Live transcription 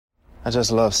I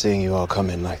just love seeing you all come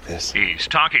in like this. He's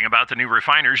talking about the new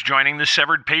refiners joining the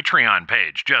Severed Patreon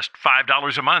page. Just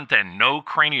 $5 a month and no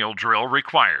cranial drill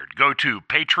required. Go to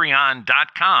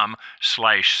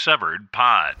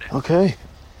patreon.com/severedpod. Okay,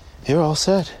 you're all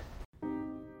set.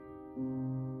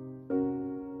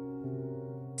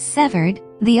 Severed,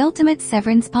 the ultimate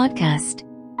severance podcast.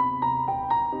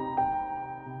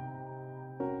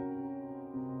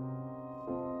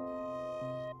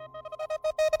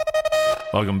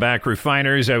 Welcome back,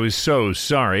 refiners. I was so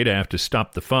sorry to have to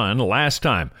stop the fun last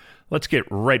time. Let's get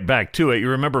right back to it. You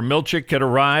remember Milchick had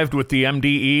arrived with the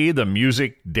MDE, the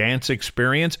music dance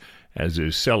experience, as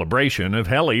a celebration of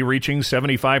Helly reaching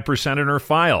 75% in her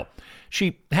file.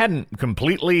 She hadn't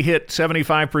completely hit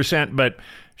 75%, but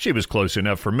she was close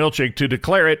enough for Milchick to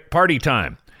declare it party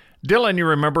time. Dylan, you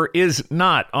remember, is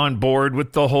not on board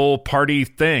with the whole party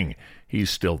thing. He's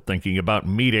still thinking about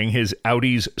meeting his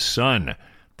outies' son.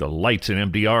 The lights in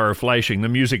MDR are flashing, the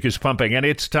music is pumping, and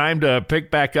it's time to pick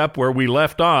back up where we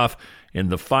left off in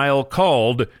the file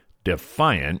called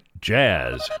Defiant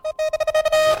Jazz.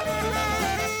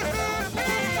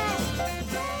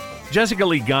 Jessica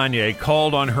Lee Gagne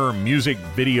called on her music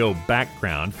video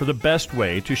background for the best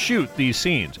way to shoot these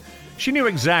scenes. She knew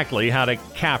exactly how to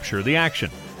capture the action.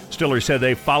 Stiller said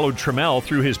they followed Trammell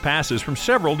through his passes from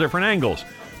several different angles.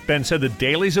 Ben said the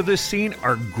dailies of this scene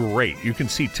are great. You can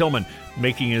see Tillman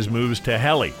making his moves to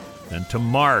Helly, then to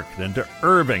Mark, then to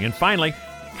Irving, and finally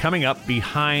coming up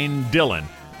behind Dylan,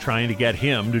 trying to get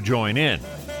him to join in.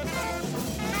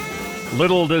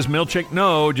 Little does Milchick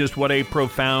know just what a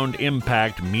profound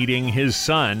impact meeting his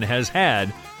son has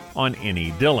had on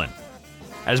any Dylan.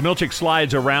 As Milchick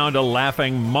slides around a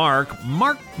laughing Mark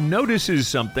notices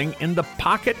something in the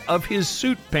pocket of his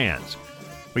suit pants.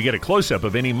 We get a close-up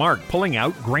of any Mark pulling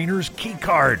out Grainer's key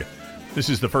card. This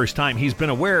is the first time he's been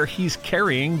aware he's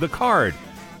carrying the card.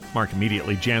 Mark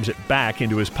immediately jams it back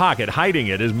into his pocket, hiding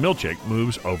it as Milchick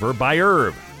moves over by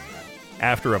Irv.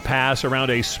 After a pass around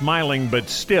a smiling but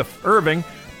stiff Irving,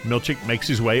 Milchick makes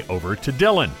his way over to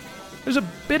Dylan. There's a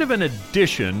bit of an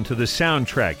addition to the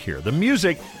soundtrack here. The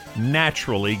music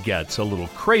naturally gets a little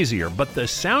crazier, but the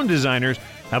sound designers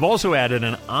have also added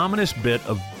an ominous bit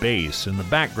of bass in the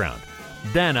background.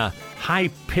 Then a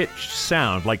high-pitched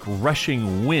sound like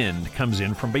rushing wind comes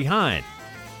in from behind.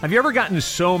 Have you ever gotten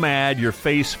so mad your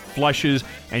face flushes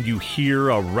and you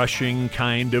hear a rushing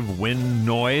kind of wind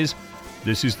noise?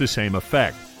 This is the same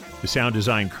effect. The sound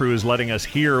design crew is letting us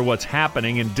hear what's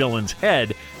happening in Dylan's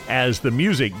head as the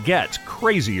music gets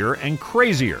crazier and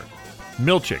crazier.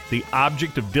 Milchick, the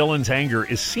object of Dylan's anger,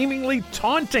 is seemingly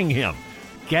taunting him,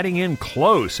 getting in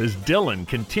close as Dylan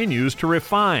continues to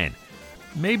refine.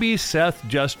 Maybe Seth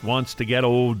just wants to get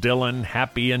old Dylan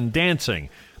happy and dancing,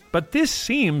 but this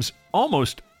seems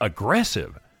almost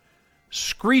aggressive.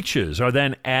 Screeches are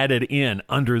then added in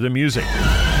under the music.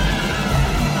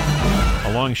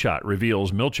 A long shot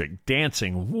reveals Milchick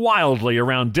dancing wildly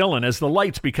around Dylan as the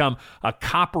lights become a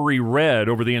coppery red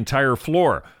over the entire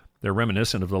floor. They're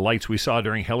reminiscent of the lights we saw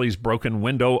during Helly's broken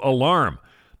window alarm.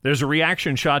 There's a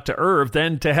reaction shot to Irv,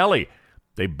 then to Helly.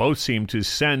 They both seem to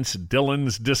sense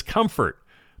Dylan's discomfort.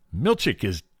 Milchick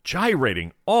is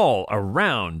gyrating all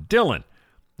around Dylan.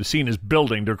 The scene is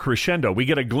building to crescendo. We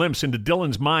get a glimpse into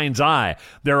Dylan's mind's eye.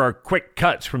 There are quick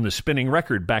cuts from the spinning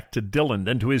record back to Dylan,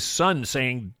 then to his son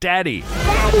saying, "Daddy."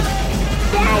 Daddy!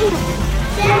 Daddy!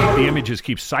 Daddy! The images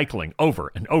keep cycling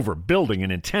over and over, building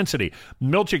in intensity.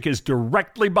 Milchick is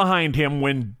directly behind him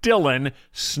when Dylan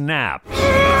snaps.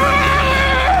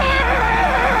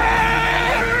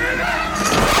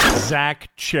 Zach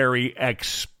Cherry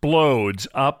explodes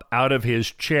up out of his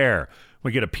chair.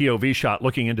 We get a POV shot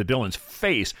looking into Dylan's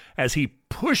face as he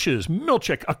pushes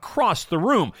Milchick across the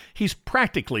room. He's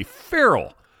practically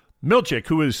feral. Milchick,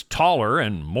 who is taller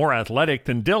and more athletic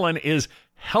than Dylan, is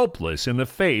helpless in the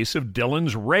face of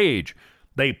Dylan's rage.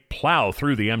 They plow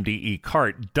through the MDE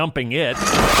cart, dumping it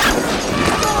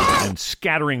and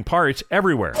scattering parts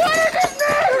everywhere.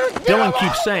 Dylan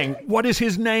keeps saying, "What is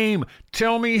his name?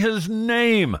 Tell me his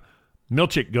name."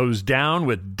 Milchick goes down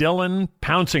with Dylan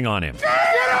pouncing on him.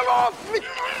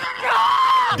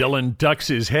 Dylan ducks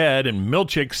his head and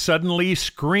Milchick suddenly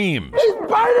screams. "He's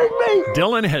biting me!"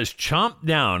 Dylan has chomped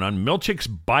down on Milchick's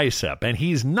bicep and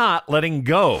he's not letting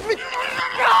go.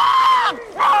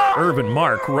 Irv and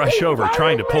Mark rush over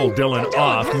trying to pull Dylan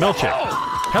off Milchick.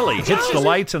 Helly hits the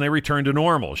lights and they return to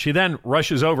normal. She then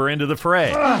rushes over into the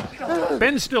fray.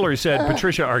 Ben Stiller said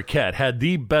Patricia Arquette had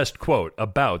the best quote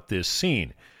about this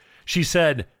scene. She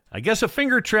said, "I guess a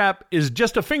finger trap is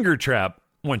just a finger trap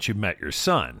once you've met your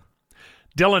son."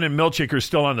 Dylan and Milchick are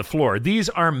still on the floor. These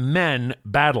are men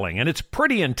battling, and it's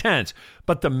pretty intense,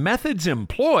 but the methods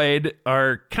employed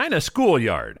are kind of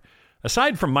schoolyard.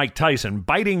 Aside from Mike Tyson,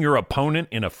 biting your opponent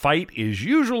in a fight is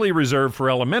usually reserved for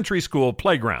elementary school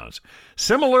playgrounds.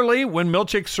 Similarly, when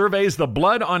Milchick surveys the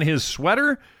blood on his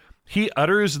sweater, he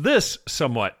utters this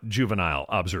somewhat juvenile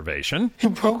observation. You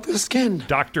broke the skin.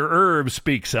 Dr. Irv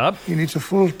speaks up. He needs a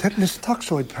full tetanus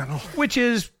toxoid panel. Which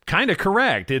is kind of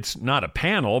correct. It's not a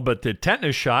panel, but the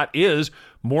tetanus shot is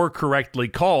more correctly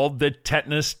called the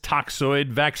tetanus toxoid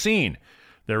vaccine.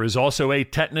 There is also a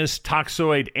tetanus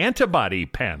toxoid antibody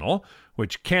panel,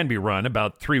 which can be run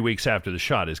about 3 weeks after the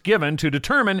shot is given to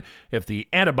determine if the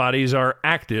antibodies are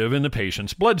active in the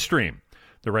patient's bloodstream.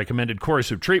 The recommended course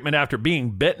of treatment after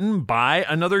being bitten by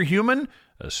another human,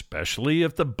 especially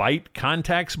if the bite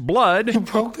contacts blood, You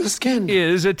broke the skin.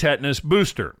 is a tetanus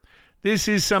booster. This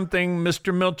is something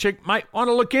Mr. Milchick might want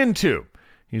to look into.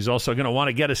 He's also going to want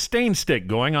to get a stain stick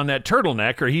going on that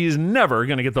turtleneck, or he's never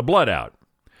going to get the blood out.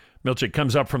 Milchick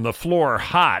comes up from the floor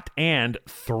hot and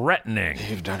threatening.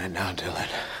 You've done it now, Dylan.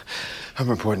 I'm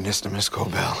reporting this to Miss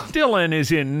Cobell. Dylan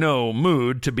is in no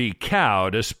mood to be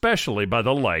cowed, especially by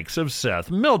the likes of Seth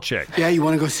Milchick. Yeah, you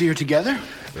want to go see her together?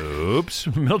 Oops.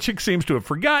 Milchick seems to have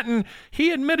forgotten.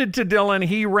 He admitted to Dylan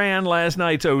he ran last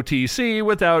night's OTC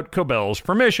without Cobell's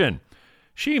permission.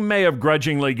 She may have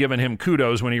grudgingly given him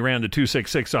kudos when he ran the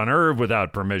 266 on Irv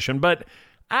without permission, but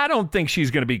I don't think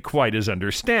she's going to be quite as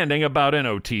understanding about an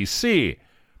OTC.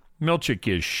 Milchick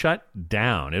is shut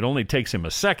down. It only takes him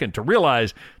a second to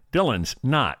realize Dylan's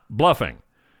not bluffing.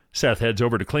 Seth heads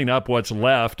over to clean up what's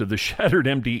left of the shattered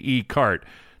MDE cart.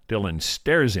 Dylan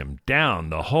stares him down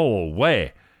the whole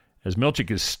way. As Milchick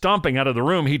is stomping out of the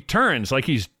room, he turns like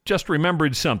he's just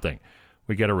remembered something.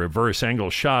 We get a reverse angle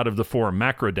shot of the 4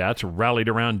 macrodats rallied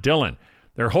around Dylan.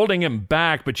 They're holding him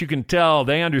back, but you can tell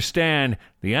they understand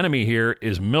the enemy here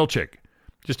is Milchick.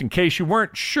 Just in case you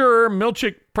weren't sure,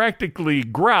 Milchick practically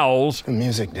growls. The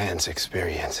music dance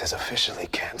experience is officially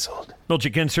canceled.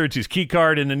 Milchick inserts his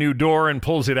keycard in the new door and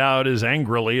pulls it out as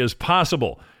angrily as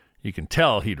possible. You can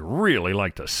tell he'd really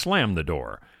like to slam the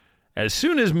door. As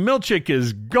soon as Milchick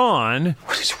is gone,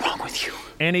 What is wrong with you?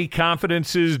 any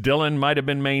confidences Dylan might have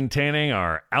been maintaining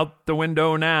are out the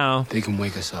window now. They can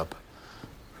wake us up.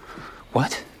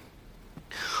 What?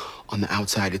 On the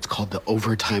outside, it's called the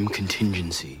overtime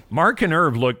contingency. Mark and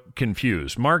Irv look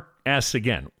confused. Mark asks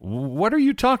again, "What are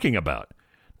you talking about?"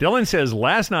 Dylan says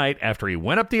last night after he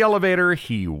went up the elevator,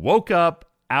 he woke up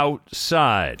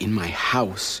outside. In my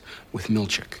house with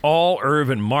Milchick. All Irv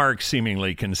and Mark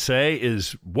seemingly can say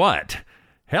is what?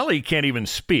 Hell, he can't even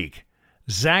speak.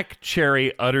 Zach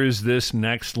Cherry utters this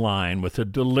next line with a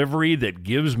delivery that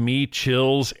gives me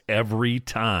chills every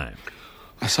time.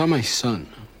 I saw my son,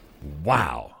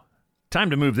 Wow. Time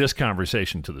to move this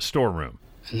conversation to the storeroom.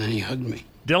 and then he hugged me.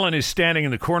 Dylan is standing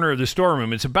in the corner of the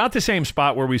storeroom. It's about the same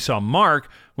spot where we saw Mark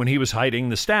when he was hiding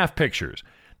the staff pictures.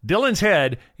 Dylan's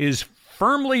head is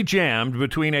firmly jammed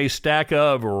between a stack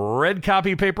of red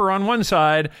copy paper on one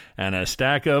side and a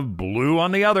stack of blue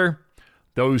on the other.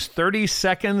 Those 30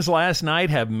 seconds last night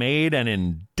have made an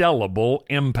indelible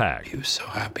impact. He was so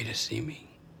happy to see me.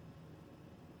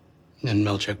 Then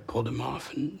Milchick pulled him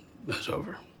off, and it was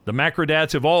over. The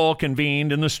macrodats have all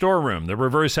convened in the storeroom. The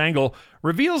reverse angle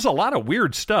reveals a lot of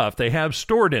weird stuff they have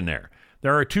stored in there.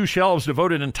 There are 2 shelves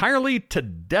devoted entirely to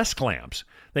desk lamps.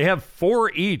 They have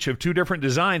 4 each of 2 different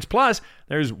designs, plus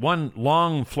there's one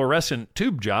long fluorescent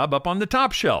tube job up on the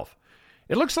top shelf.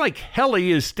 It looks like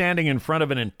Helly is standing in front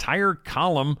of an entire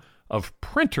column of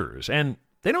printers, and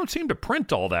they don't seem to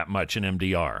print all that much in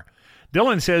MDR.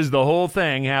 Dylan says the whole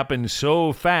thing happened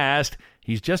so fast,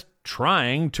 he's just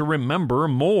trying to remember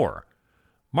more.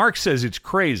 Mark says it's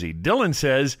crazy. Dylan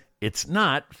says it's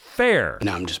not fair.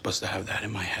 Now I'm just supposed to have that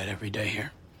in my head every day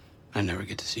here. I never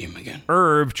get to see him again.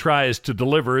 Irv tries to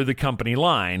deliver the company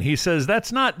line. He says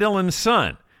that's not Dylan's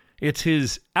son. It's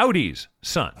his Audi's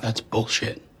son. That's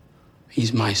bullshit.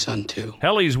 He's my son, too.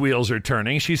 Helly's wheels are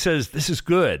turning. She says this is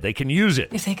good. They can use it.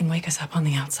 If they can wake us up on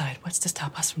the outside, what's to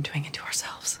stop us from doing it to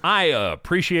ourselves? I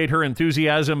appreciate her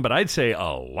enthusiasm, but I'd say a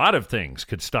lot of things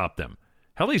could stop them.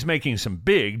 Helly's making some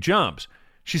big jumps.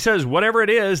 She says whatever it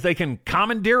is, they can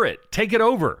commandeer it, take it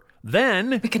over.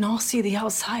 Then We can all see the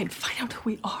outside, find out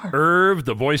who we are. Irv,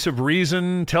 the voice of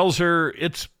reason, tells her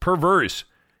it's perverse.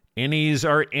 Innies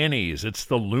are innies. It's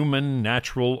the lumen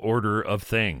natural order of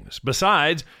things.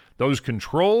 Besides, those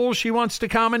controls she wants to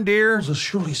commandeer. There's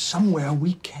surely somewhere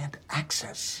we can't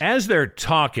access. As they're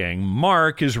talking,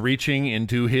 Mark is reaching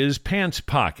into his pants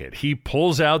pocket. He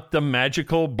pulls out the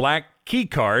magical black key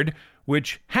card,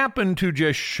 which happened to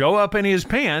just show up in his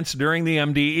pants during the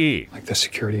MDE. Like the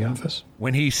security office?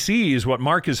 When he sees what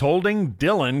Mark is holding,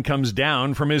 Dylan comes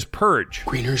down from his perch.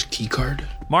 Greener's key card?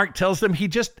 Mark tells them he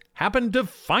just happened to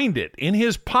find it in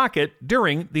his pocket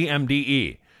during the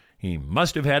MDE. He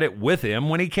must have had it with him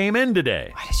when he came in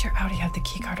today. Why does your Audi have the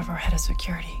key card of our head of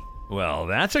security? Well,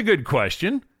 that's a good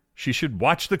question. She should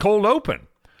watch the cold open.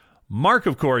 Mark,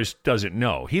 of course, doesn't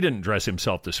know. He didn't dress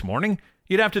himself this morning.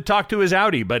 You'd have to talk to his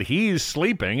Audi, but he's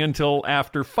sleeping until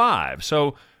after 5,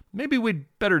 so maybe we'd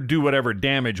better do whatever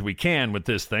damage we can with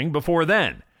this thing before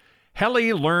then.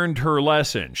 Helly learned her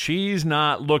lesson. She's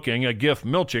not looking a Giff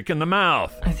Milchick in the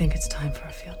mouth. I think it's time for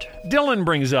a field trip. Dylan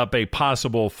brings up a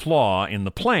possible flaw in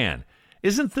the plan.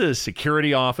 Isn't the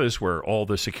security office where all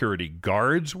the security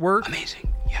guards work?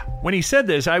 Amazing, yeah. When he said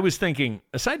this, I was thinking,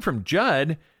 aside from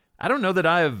Judd, I don't know that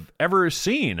I've ever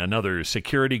seen another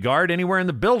security guard anywhere in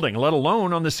the building, let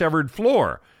alone on the severed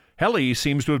floor. Helly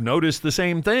seems to have noticed the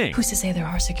same thing. Who's to say there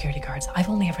are security guards? I've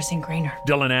only ever seen Grainer.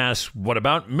 Dylan asks, what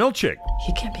about Milchick?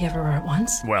 He can't be everywhere at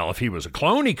once. Well, if he was a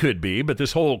clone, he could be, but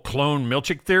this whole clone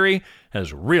Milchick theory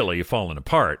has really fallen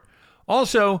apart.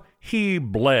 Also, he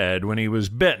bled when he was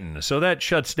bitten, so that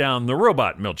shuts down the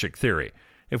robot Milchick theory.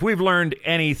 If we've learned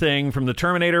anything from the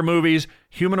Terminator movies,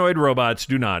 humanoid robots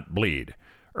do not bleed.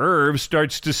 Irv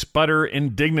starts to sputter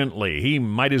indignantly. He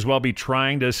might as well be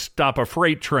trying to stop a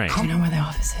freight train. Do you know where the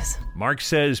office is? Mark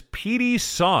says Petey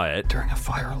saw it. During a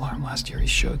fire alarm last year, he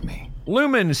showed me.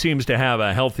 Lumen seems to have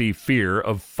a healthy fear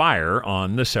of fire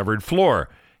on the severed floor.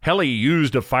 Helly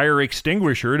used a fire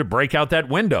extinguisher to break out that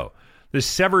window. The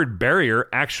severed barrier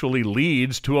actually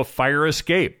leads to a fire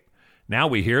escape. Now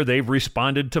we hear they've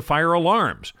responded to fire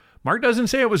alarms. Mark doesn't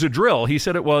say it was a drill. He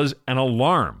said it was an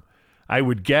alarm. I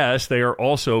would guess they are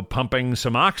also pumping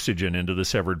some oxygen into the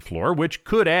severed floor, which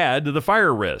could add to the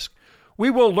fire risk. We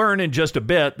will learn in just a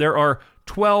bit there are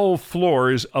 12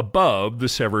 floors above the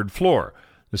severed floor.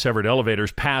 The severed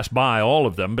elevators pass by all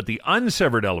of them, but the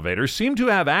unsevered elevators seem to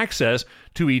have access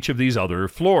to each of these other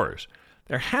floors.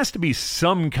 There has to be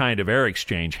some kind of air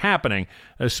exchange happening,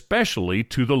 especially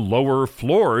to the lower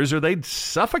floors, or they'd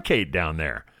suffocate down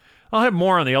there. I'll have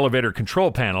more on the elevator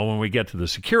control panel when we get to the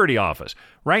security office.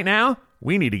 Right now,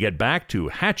 we need to get back to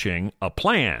hatching a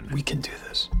plan. We can do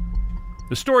this.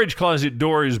 The storage closet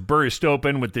doors burst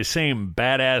open with the same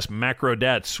badass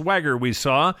Macrodat swagger we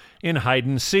saw in Hide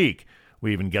and Seek.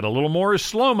 We even get a little more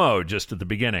slow-mo just at the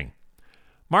beginning.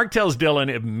 Mark tells Dylan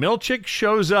if Milchick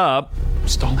shows up...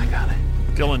 Stalling on it.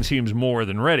 Dylan seems more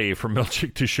than ready for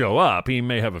Milchick to show up. He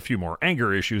may have a few more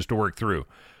anger issues to work through.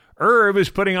 Irv is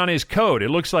putting on his coat.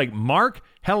 It looks like Mark,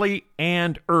 Helly,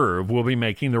 and Irv will be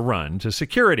making the run to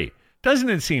security. Doesn't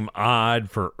it seem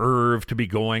odd for Irv to be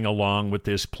going along with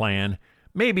this plan?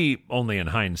 Maybe only in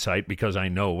hindsight because I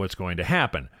know what's going to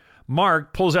happen.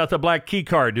 Mark pulls out the black key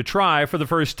card to try for the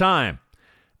first time.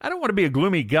 I don't want to be a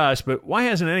gloomy Gus, but why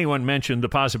hasn't anyone mentioned the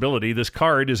possibility this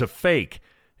card is a fake?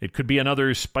 It could be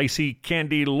another spicy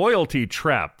candy loyalty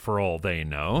trap for all they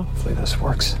know. Hopefully this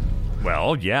works.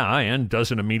 Well, yeah, and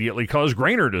doesn't immediately cause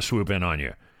Grainer to swoop in on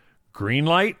you. Green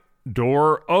light,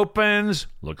 door opens,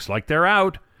 looks like they're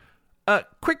out.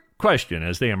 Quick question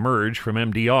as they emerge from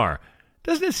MDR.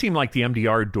 Doesn't it seem like the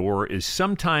MDR door is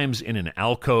sometimes in an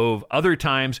alcove, other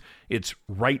times it's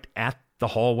right at the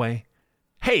hallway?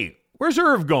 Hey, where's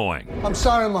Irv going? I'm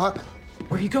sorry, Mark.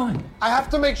 Where are you going? I have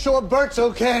to make sure Bert's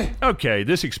okay. Okay,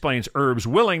 this explains Irv's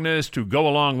willingness to go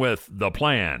along with the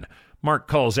plan. Mark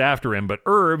calls after him, but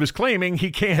Irv is claiming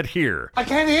he can't hear. I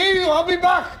can't hear you. I'll be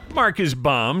back. Mark is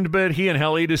bummed, but he and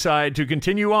Helly decide to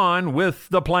continue on with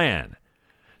the plan.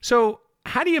 So,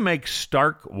 how do you make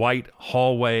stark white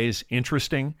hallways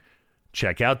interesting?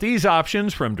 Check out these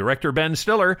options from director Ben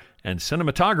Stiller and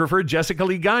cinematographer Jessica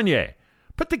Lee Gagne.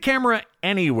 Put the camera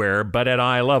anywhere but at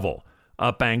eye level.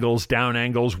 Up angles, down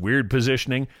angles, weird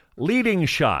positioning, leading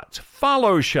shots,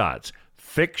 follow shots,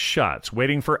 fixed shots,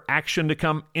 waiting for action to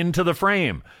come into the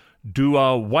frame. Do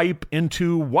a wipe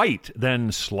into white,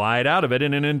 then slide out of it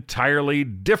in an entirely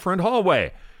different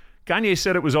hallway. Gagne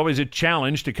said it was always a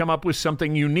challenge to come up with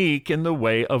something unique in the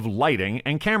way of lighting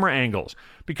and camera angles,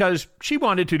 because she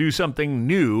wanted to do something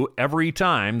new every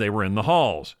time they were in the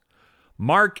halls.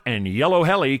 Mark and Yellow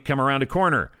Helly come around a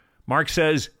corner. Mark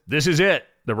says, "This is it."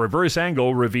 The reverse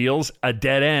angle reveals a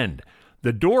dead end.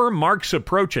 The door Mark's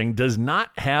approaching does not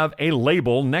have a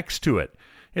label next to it.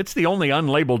 It's the only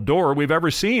unlabeled door we've ever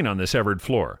seen on the severed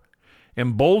floor.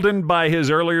 Emboldened by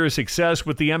his earlier success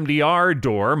with the MDR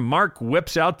door, Mark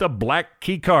whips out the black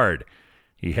key card.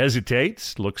 He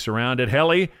hesitates, looks around at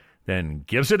Helly, then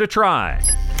gives it a try.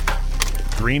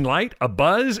 green light, a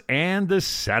buzz, and the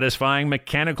satisfying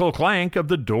mechanical clank of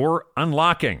the door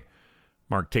unlocking.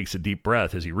 Mark takes a deep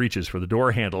breath as he reaches for the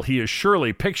door handle. He is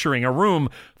surely picturing a room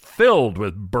filled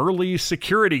with burly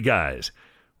security guys.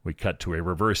 We cut to a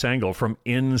reverse angle from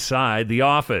inside the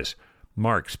office.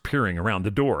 Mark's peering around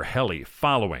the door, Helly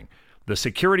following. The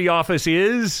security office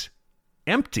is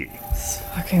empty. It's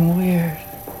fucking weird.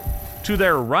 To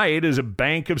their right is a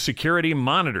bank of security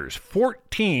monitors.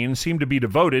 14 seem to be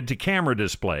devoted to camera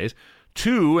displays.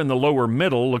 2 in the lower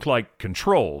middle look like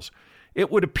controls. It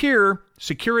would appear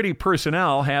security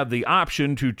personnel have the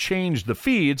option to change the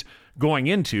feeds going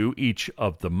into each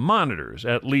of the monitors,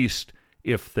 at least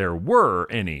if there were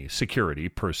any security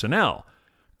personnel.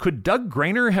 Could Doug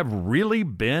Grainer have really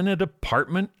been a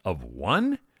department of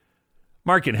one?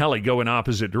 Mark and Helly go in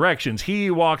opposite directions. He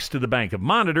walks to the bank of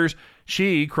monitors.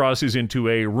 She crosses into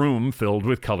a room filled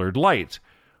with colored lights.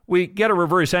 We get a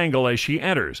reverse angle as she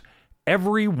enters.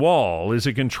 Every wall is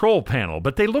a control panel,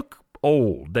 but they look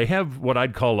old. They have what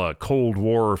I'd call a Cold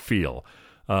War feel.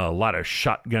 A lot of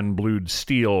shotgun-blued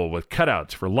steel with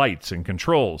cutouts for lights and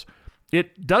controls.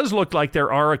 It does look like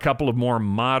there are a couple of more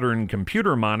modern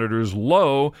computer monitors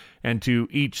low and to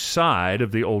each side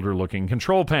of the older-looking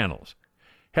control panels.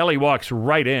 Helly walks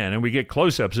right in, and we get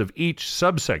close-ups of each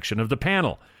subsection of the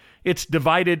panel. It's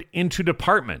divided into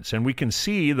departments, and we can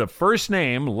see the first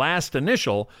name, last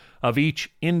initial of each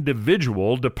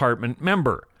individual department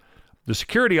member. The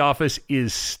security office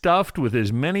is stuffed with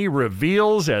as many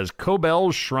reveals as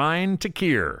Kobel's Shrine to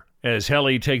Kyr. As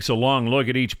Helly takes a long look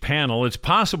at each panel, it's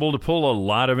possible to pull a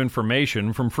lot of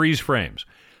information from freeze frames.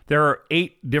 There are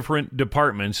 8 different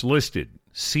departments listed: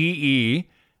 CE,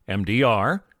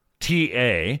 MDR,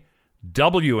 TA,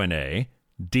 WNA,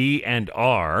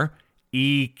 D&R,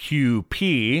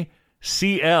 EQP,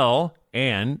 CL,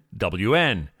 and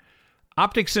WN.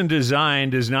 Optics and design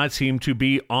does not seem to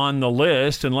be on the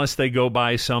list unless they go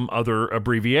by some other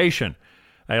abbreviation.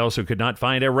 I also could not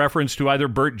find a reference to either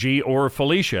Bert G. or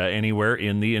Felicia anywhere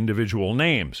in the individual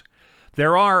names.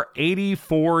 There are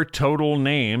 84 total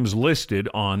names listed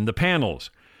on the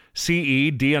panels.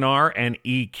 CE, DNR, and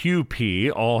EQP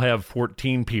all have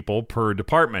 14 people per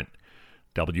department.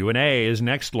 WNA is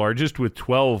next largest with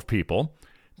 12 people.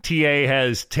 TA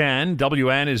has 10,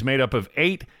 WN is made up of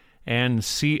 8, and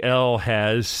CL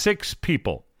has 6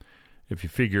 people. If you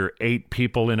figure 8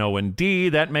 people in O&D,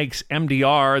 that makes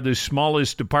MDR the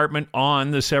smallest department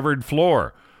on the severed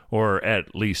floor, or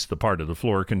at least the part of the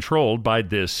floor controlled by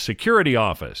this security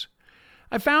office.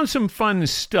 I found some fun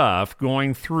stuff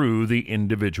going through the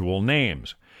individual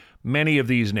names. Many of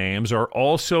these names are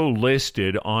also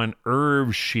listed on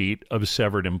Irv's sheet of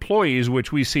severed employees,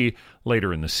 which we see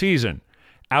later in the season.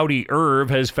 Audi Irv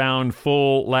has found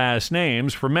full last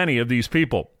names for many of these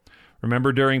people.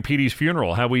 Remember during Petey's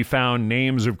funeral how we found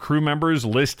names of crew members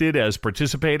listed as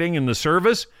participating in the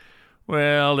service?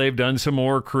 Well, they've done some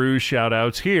more crew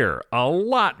shout-outs here. A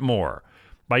lot more.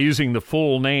 By using the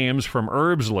full names from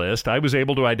Irv's list, I was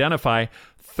able to identify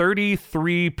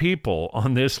 33 people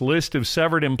on this list of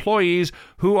severed employees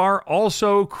who are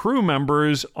also crew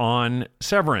members on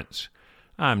Severance.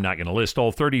 I'm not going to list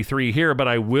all 33 here, but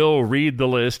I will read the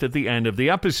list at the end of the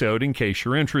episode in case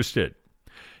you're interested.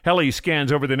 Helly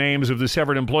scans over the names of the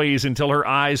severed employees until her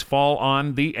eyes fall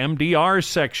on the MDR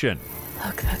section.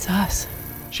 Look, that's us.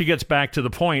 She gets back to the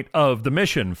point of the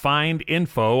mission, find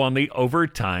info on the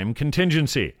overtime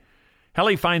contingency.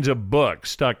 Helly finds a book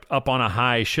stuck up on a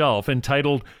high shelf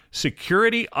entitled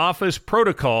Security Office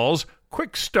Protocols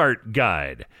Quick Start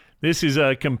Guide. This is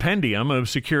a compendium of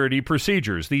security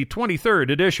procedures, the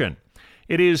 23rd edition.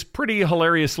 It is pretty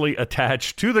hilariously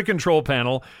attached to the control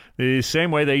panel, the same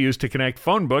way they used to connect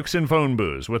phone books in phone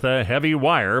booths, with a heavy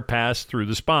wire passed through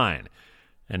the spine.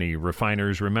 Any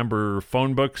refiners remember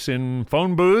phone books in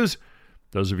phone booths?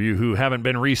 Those of you who haven't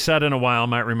been reset in a while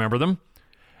might remember them.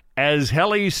 As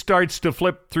Helly starts to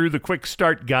flip through the quick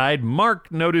start guide,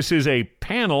 Mark notices a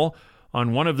panel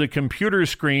on one of the computer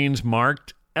screens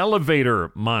marked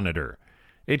Elevator Monitor.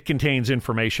 It contains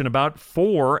information about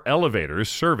 4 elevators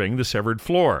serving the severed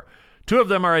floor. 2 of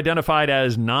them are identified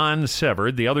as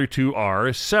non-severed. The other 2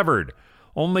 are severed.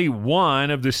 Only one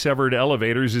of the severed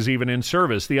elevators is even in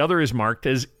service. The other is marked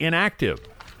as inactive.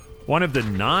 One of the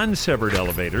non-severed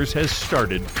elevators has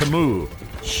started to move.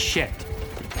 Shit.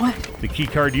 What? The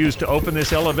keycard used to open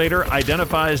this elevator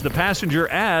identifies the passenger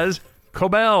as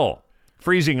Kobel.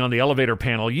 Freezing on the elevator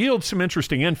panel yields some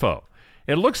interesting info.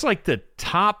 It looks like the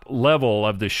top level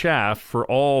of the shaft for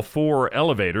all 4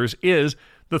 elevators is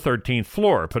the 13th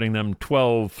floor, putting them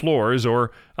 12 floors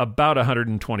or about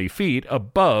 120 feet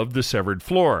above the severed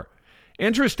floor.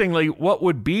 Interestingly, what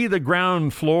would be the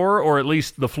ground floor, or at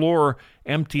least the floor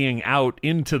emptying out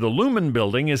into the Lumen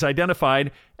building, is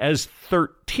identified as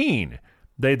 13.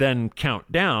 They then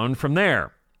count down from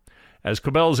there. As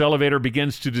Cobell's elevator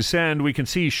begins to descend, we can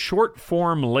see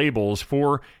short-form labels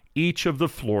for each of the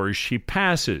floors she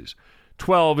passes.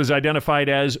 12 is identified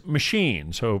as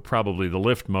machine, so probably the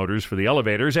lift motors for the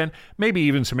elevators, and maybe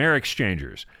even some air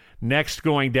exchangers. Next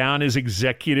going down is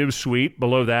executive suite.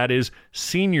 Below that is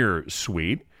senior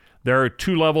suite. There are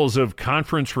 2 levels of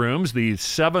conference rooms. The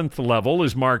 7th level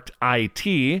is marked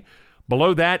IT.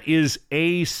 Below that is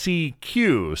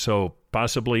ACQ, so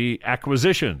possibly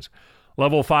acquisitions.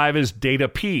 Level 5 is data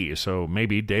P, so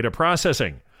maybe data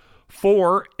processing.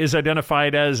 4 is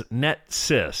identified as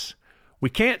NetSys. We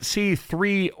can't see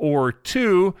 3 or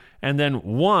 2, and then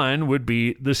 1 would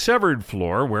be the severed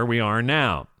floor where we are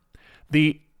now.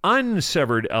 The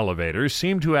unsevered elevators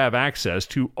seem to have access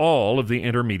to all of the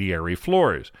intermediary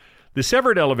floors. The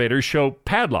severed elevators show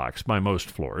padlocks by most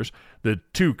floors. The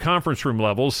 2 conference room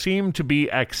levels seem to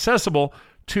be accessible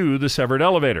to the severed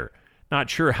elevator. Not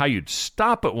sure how you'd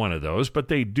stop at one of those, but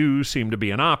they do seem to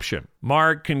be an option.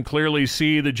 Mark can clearly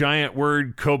see the giant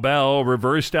word Cobell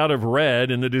reversed out of red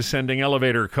in the descending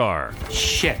elevator car.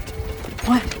 Shit.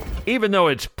 What? Even though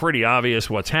it's pretty obvious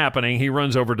what's happening, he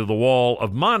runs over to the wall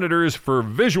of monitors for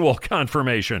visual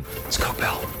confirmation. It's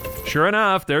Cobell. Sure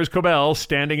enough, there's Cobell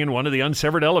standing in one of the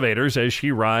unsevered elevators as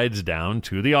she rides down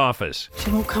to the office. She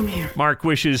won't come here. Mark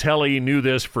wishes Helly knew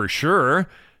this for sure.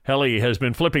 Helly has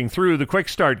been flipping through the Quick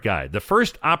Start Guide. The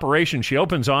first operation she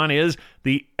opens on is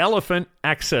the Elephant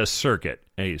Access Circuit,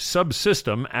 a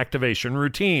subsystem activation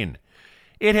routine.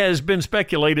 It has been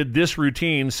speculated this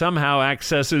routine somehow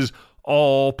accesses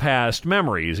all past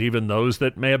memories, even those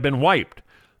that may have been wiped.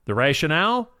 The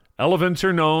rationale? Elephants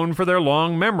are known for their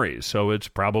long memories, so it's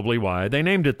probably why they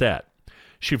named it that.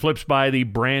 She flips by the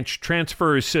branch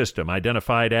transfer system,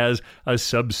 identified as a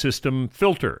subsystem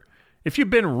filter. If you've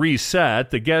been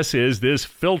reset, the guess is this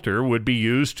filter would be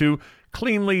used to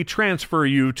cleanly transfer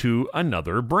you to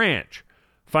another branch.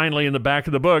 Finally, in the back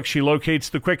of the book, she locates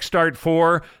the quick start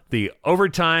for the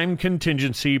Overtime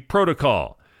Contingency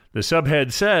Protocol. The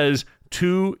subhead says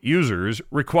 2 users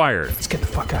required. Let's get the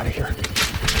fuck out of here.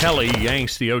 Helly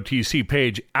yanks the OTC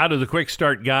page out of the Quick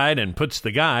Start Guide and puts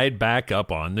the guide back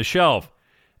up on the shelf.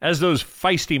 As those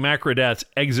feisty macrodats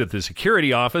exit the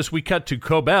security office, we cut to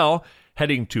Cobell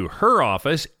heading to her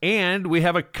office, and we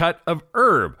have a cut of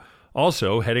Herb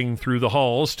also heading through the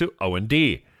halls to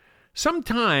O&D.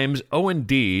 Sometimes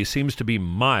O&D seems to be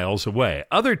miles away.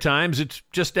 Other times it's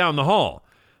just down the hall.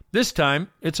 This time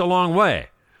it's a long way.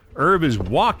 Herb is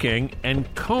walking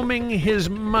and combing his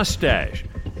mustache.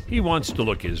 He wants to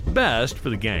look his best for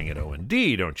the gang at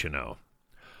O&D, don't you know?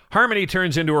 Harmony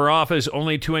turns into her office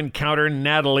only to encounter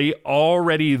Natalie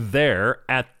already there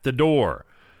at the door.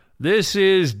 This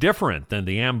is different than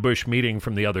the ambush meeting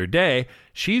from the other day.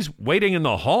 She's waiting in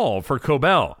the hall for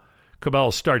Cobell.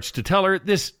 Cobell starts to tell her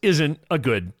this isn't a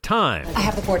good time. I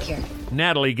have the board here.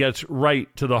 Natalie gets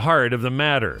right to the heart of the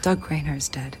matter. Doug Grainer is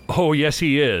dead. Oh, yes,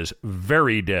 he is.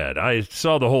 Very dead. I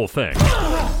saw the whole thing.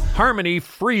 Harmony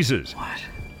freezes. What?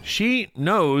 She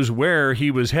knows where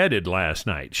he was headed last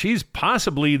night. She's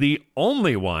possibly the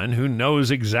only one who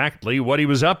knows exactly what he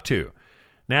was up to.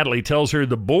 Natalie tells her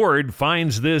the board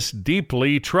finds this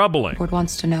deeply troubling. The board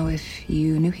wants to know if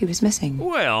you knew he was missing.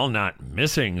 Well, not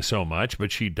missing so much,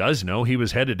 but she does know he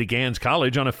was headed to Gans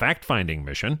College on a fact-finding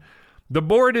mission. The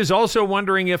board is also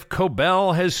wondering if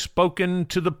Cobell has spoken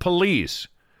to the police.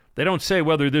 They don't say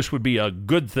whether this would be a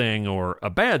good thing or a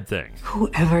bad thing.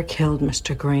 Whoever killed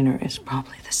Mr. Grainer is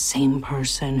probably the same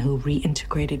person who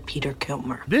reintegrated Peter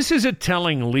Kilmer. This is a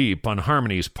telling leap on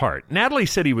Harmony's part. Natalie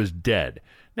said he was dead.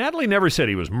 Natalie never said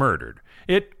he was murdered.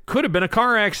 It could have been a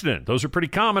car accident. Those are pretty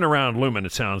common around Lumen,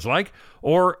 it sounds like.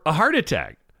 Or a heart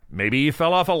attack. Maybe he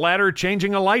fell off a ladder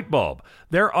changing a light bulb.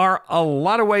 There are a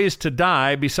lot of ways to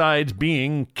die besides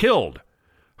being killed.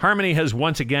 Harmony has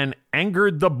once again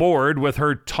angered the board with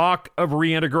her talk of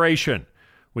reintegration.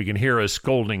 We can hear a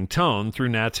scolding tone through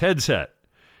Nat's headset.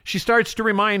 She starts to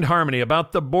remind Harmony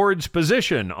about the board's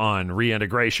position on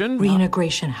reintegration.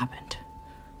 Reintegration happened,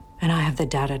 and I have the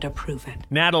data to prove it.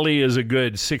 Natalie is a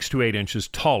good 6 to 8 inches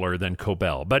taller than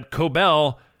Cobell, but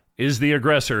Cobell is the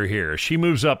aggressor here. She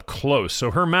moves up close,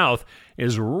 so her mouth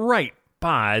is right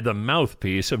by the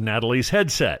mouthpiece of Natalie's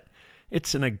headset.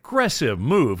 It's an aggressive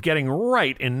move, getting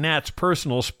right in Nat's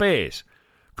personal space.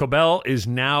 Cobell is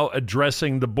now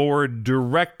addressing the board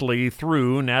directly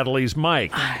through Natalie's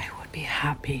mic. I would be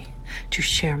happy to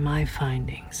share my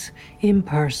findings in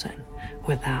person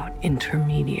without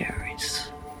intermediaries.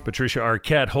 Patricia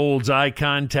Arquette holds eye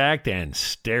contact and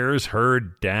stares her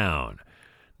down.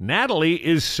 Natalie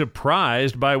is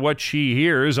surprised by what she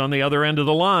hears on the other end of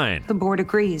the line. The board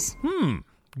agrees.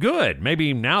 Good.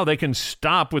 Maybe now they can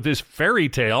stop with this fairy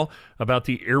tale about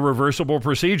the irreversible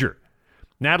procedure.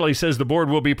 Natalie says the board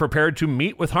will be prepared to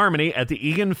meet with Harmony at the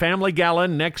Egan Family Gala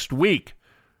next week.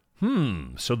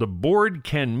 So the board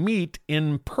can meet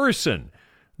in person.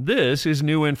 This is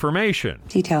new information.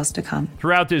 Details to come.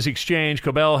 Throughout this exchange,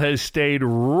 Cobell has stayed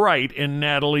right in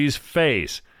Natalie's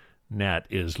face. Nat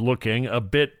is looking a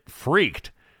bit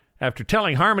freaked. After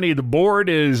telling Harmony the board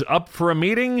is up for a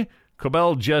meeting,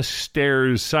 Cobell just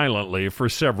stares silently for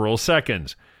several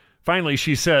seconds. Finally,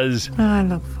 she says, I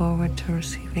look forward to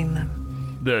receiving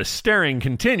them. The staring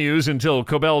continues until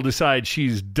Cobell decides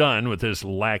she's done with this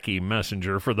lackey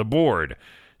messenger for the board.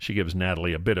 She gives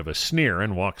Natalie a bit of a sneer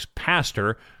and walks past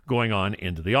her, going on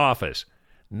into the office.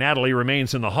 Natalie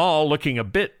remains in the hall looking a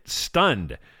bit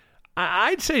stunned.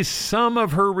 I'd say some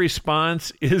of her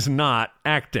response is not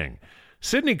acting.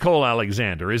 Sidney Cole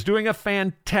Alexander is doing a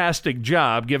fantastic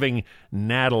job giving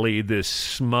Natalie this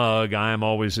smug, I'm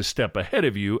always a step ahead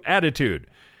of you attitude.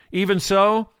 Even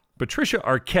so, Patricia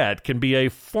Arquette can be a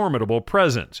formidable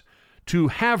presence. To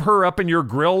have her up in your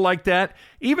grill like that,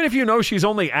 even if you know she's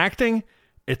only acting,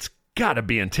 it's got to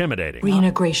be intimidating.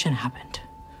 Reintegration happened,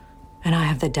 and I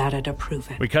have the data to prove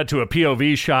it. We cut to a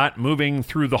POV shot moving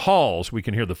through the halls. We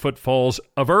can hear the footfalls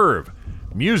of Irv.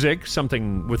 Music,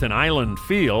 something with an island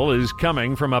feel, is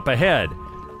coming from up ahead.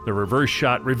 The reverse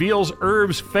shot reveals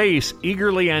Irv's face,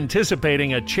 eagerly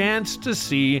anticipating a chance to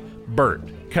see Bert.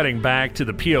 Cutting back to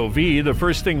the POV, the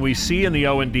first thing we see in the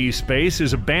O&D space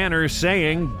is a banner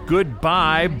saying,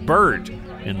 "Goodbye, Bert,"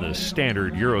 in the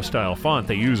standard Euro-style font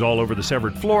they use all over the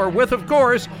severed floor, with, of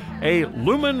course, a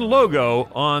Lumen logo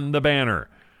on the banner.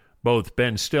 Both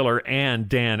Ben Stiller and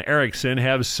Dan Erickson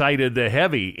have cited the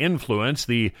heavy influence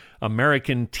the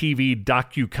American TV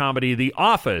docu-comedy The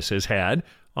Office has had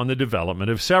on the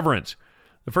development of Severance.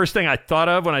 The first thing I thought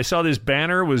of when I saw this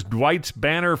banner was Dwight's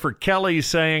banner for Kelly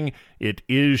saying, "It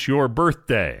is your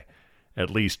birthday." At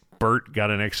least Bert got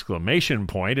an exclamation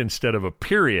point instead of a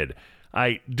period.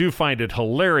 I do find it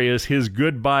hilarious his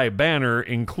goodbye banner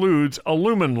includes a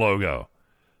Lumen logo.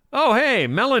 Oh, hey,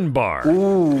 melon bar.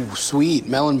 Ooh, sweet,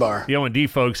 melon bar. The O&D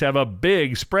folks have a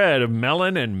big spread of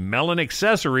melon and melon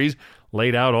accessories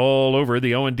laid out all over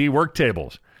the O&D work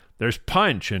tables. There's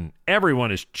punch, and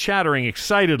everyone is chattering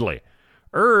excitedly.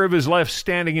 Irv is left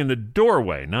standing in the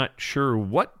doorway, not sure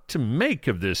what to make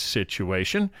of this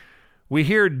situation. We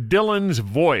hear Dylan's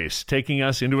voice taking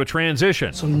us into a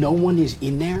transition. So no one is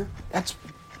in there? That's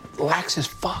lax as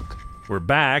fuck. We're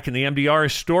back in the MDR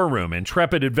storeroom.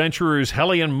 Intrepid adventurers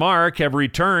Helly and Mark have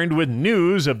returned with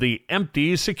news of the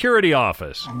empty security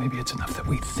office. Or maybe it's enough that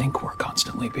we think we're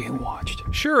constantly being watched.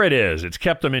 Sure it is. It's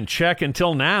kept them in check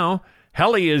until now.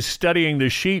 Helly is studying the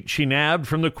sheet she nabbed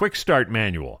from the Quick Start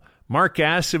manual. Mark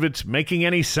asks if it's making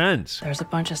any sense. There's a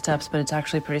bunch of steps, but it's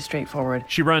actually pretty straightforward.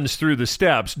 She runs through the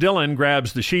steps. Dylan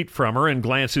grabs the sheet from her and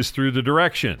glances through the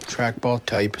directions. Trackball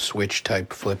type, switch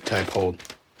type, flip type, hold.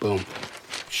 Boom.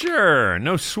 Sure,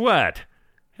 no sweat.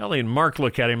 Helly and Mark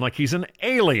look at him like he's an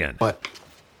alien. What?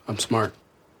 I'm smart.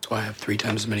 That's why I have 3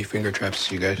 times as many finger traps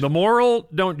as you guys. The moral?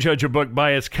 Don't judge a book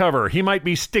by its cover. He might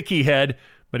be sticky head,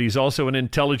 but he's also an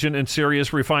intelligent and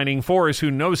serious refining force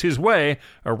who knows his way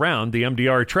around the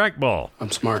MDR trackball.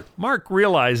 I'm smart. Mark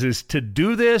realizes to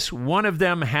do this, one of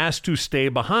them has to stay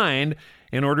behind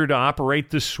in order to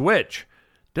operate the switch.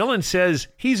 Dylan says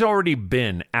he's already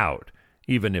been out,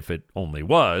 even if it only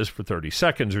was for 30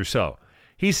 seconds or so.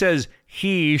 He says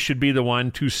he should be the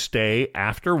one to stay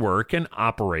after work and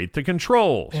operate the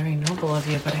controls. Very noble of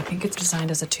you, but I think it's designed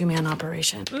as a 2-man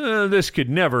operation. This could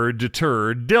never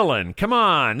deter Dylan. Come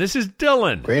on, this is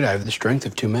Dylan. Great, I have the strength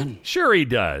of 2 men. Sure he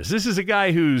does. This is a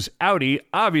guy whose outie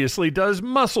obviously does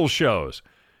muscle shows.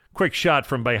 Quick shot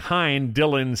from behind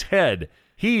Dylan's head.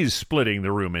 He's splitting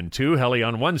the room in two, Helly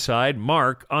on one side,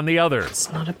 Mark on the other.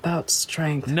 It's not about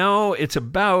strength. No, it's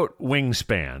about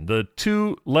wingspan. The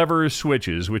 2 lever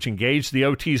switches which engage the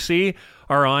OTC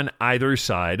are on either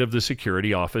side of the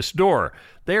security office door.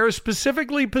 They are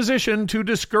specifically positioned to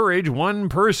discourage one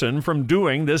person from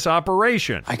doing this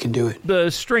operation. I can do it.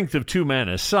 The strength of 2 men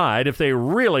aside, if they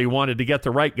really wanted to get the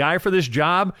right guy for this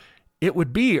job, it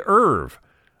would be Irv.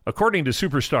 According to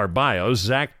Superstar Bios,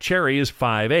 Zach Cherry is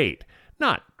 5'8".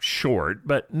 Not short,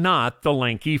 but not the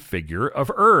lanky figure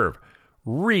of Irv.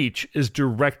 Reach is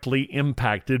directly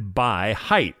impacted by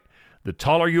height. The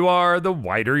taller you are, the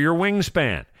wider your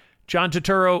wingspan. John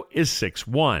Turturro is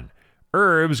 6'1".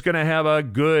 Irv's going to have a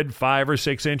good 5 or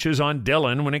 6 inches on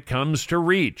Dylan when it comes to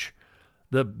reach.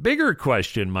 The bigger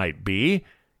question might be,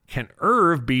 can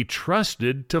Irv be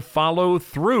trusted to follow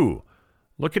through?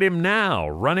 Look at him now,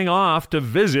 running off to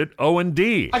visit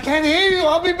O&D. I can't hear you.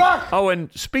 I'll be back. Oh, and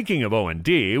speaking of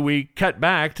O&D, we cut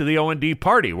back to the O&D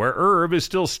party, where Irv is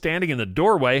still standing in the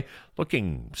doorway,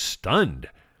 looking stunned.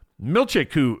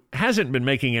 Milchick, who hasn't been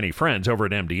making any friends over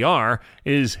at MDR,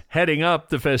 is heading up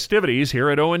the festivities here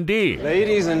at O&D.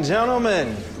 Ladies and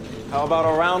gentlemen, how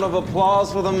about a round of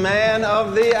applause for the man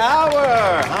of the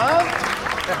hour, huh?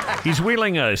 He's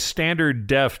wheeling a standard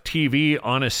def TV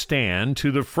on a stand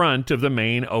to the front of the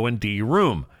main O&D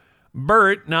room.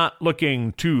 Bert, not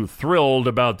looking too thrilled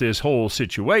about this whole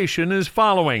situation, is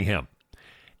following him.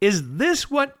 Is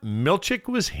this what Milchick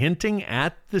was hinting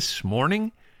at this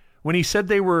morning when he said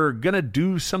they were going to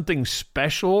do something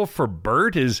special for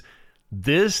Bert? Is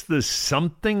this the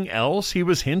something else he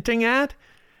was hinting at?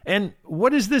 And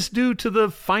what does this do to the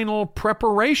final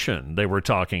preparation they were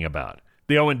talking about?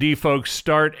 The O&D folks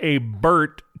start a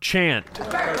Bert chant.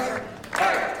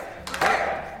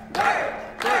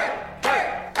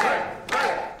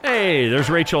 Hey, there's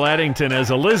Rachel Addington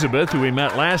as Elizabeth, who we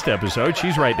met last episode.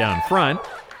 She's right down front.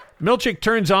 Milchick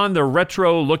turns on the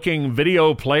retro-looking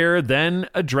video player, then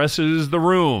addresses the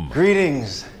room.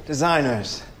 Greetings,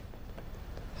 designers,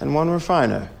 and one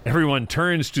refiner. Everyone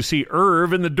turns to see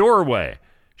Irv in the doorway.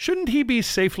 Shouldn't he be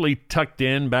safely tucked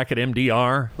in back at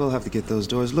MDR? We'll have to get those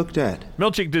doors looked at.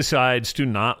 Milchick decides to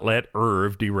not let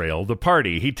Irv derail the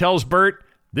party. He tells Bert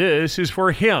this is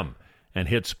for him and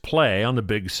hits play on the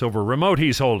big silver remote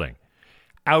he's holding.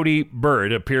 Outie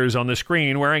Bert appears on the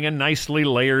screen wearing a nicely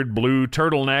layered blue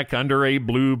turtleneck under a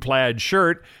blue plaid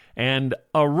shirt and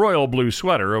a royal blue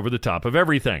sweater over the top of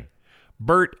everything.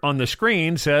 Bert on the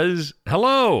screen says,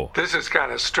 "Hello." This is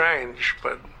kind of strange,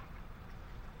 but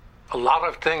a lot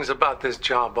of things about this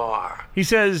job are. He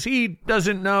says he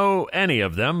doesn't know any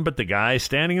of them, but the guy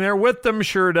standing there with them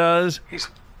sure does. He's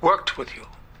worked with you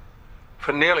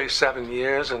for nearly 7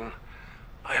 years, and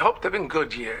I hope they've been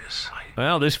good years.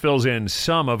 Well, this fills in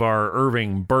some of our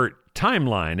Irving-Bert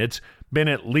timeline. It's been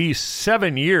at least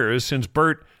 7 years since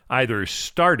Bert either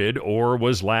started or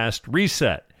was last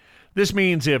reset. This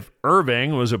means if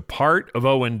Irving was a part of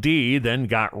O&D, then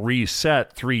got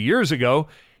reset 3 years ago,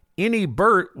 any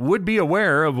Bert would be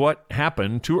aware of what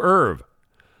happened to Irv.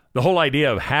 The whole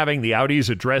idea of having the Outies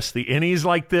address the innies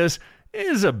like this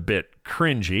is a bit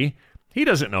cringy. He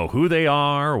doesn't know who they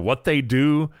are, what they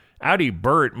do. Outie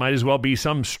Bert might as well be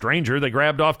some stranger they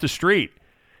grabbed off the street.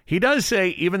 He does say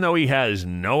even though he has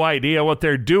no idea what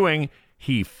they're doing,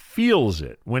 he feels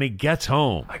it when he gets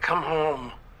home. I come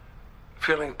home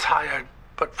feeling tired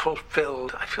but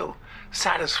fulfilled. I feel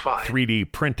satisfied.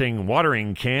 3D printing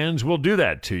watering cans will do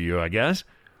that to you, I guess.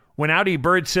 When Outie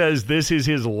Bert says this is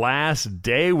his last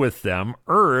day with them,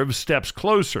 Irv steps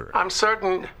closer. I'm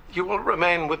certain you will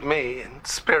remain with me in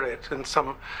spirit in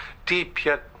some deep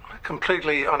yet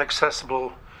completely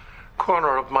inaccessible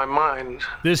corner of my mind.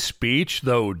 This speech,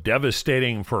 though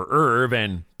devastating for Irv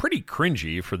and pretty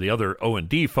cringy for the other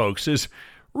O&D folks, is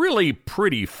really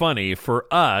pretty funny for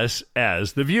us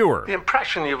as the viewer. The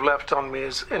impression you've left on me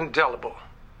is indelible,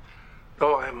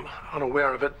 though I'm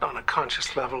unaware of it on a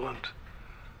conscious level, and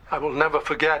I will never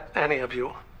forget any of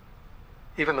you.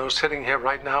 Even though sitting here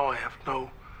right now, I have no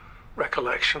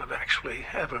recollection of actually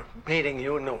ever meeting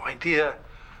you, no idea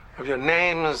of your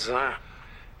names,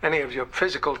 any of your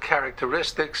physical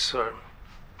characteristics, or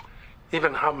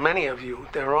even how many of you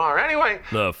there are. Anyway,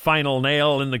 the final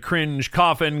nail in the cringe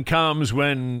coffin comes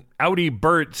when Outie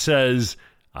Bert says,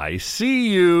 "I see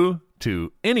you,"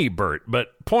 to any Bert,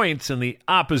 but points in the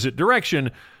opposite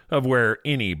direction of where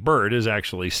any Bert is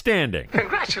actually standing.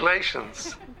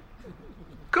 Congratulations.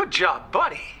 Good job,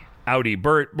 buddy. Outie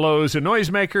Bert blows a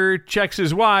noisemaker, checks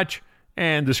his watch,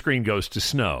 and the screen goes to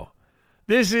snow.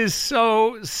 This is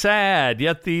so sad,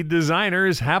 yet the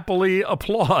designers happily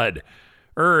applaud.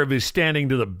 Irv is standing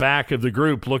to the back of the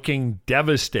group looking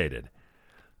devastated.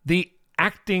 The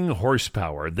acting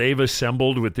horsepower they've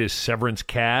assembled with this Severance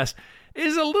cast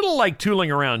is a little like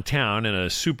tooling around town in a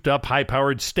souped-up,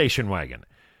 high-powered station wagon.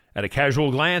 At a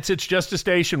casual glance, it's just a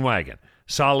station wagon.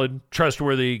 Solid,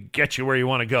 trustworthy, get you where you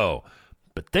want to go.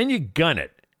 But then you gun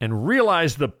it and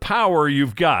realize the power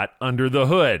you've got under the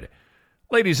hood.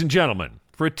 Ladies and gentlemen,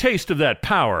 for a taste of that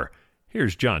power,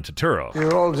 here's John Turturro.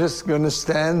 You're all just gonna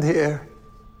stand here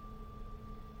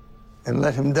and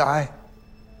let him die?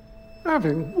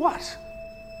 Irving, what?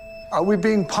 Are we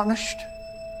being punished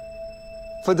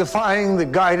for defying the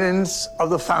guidance of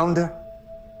the founder?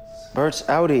 Bert's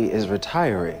Outie is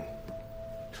retiring.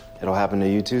 It'll happen to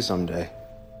you too someday.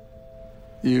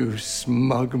 You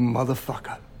smug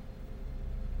motherfucker.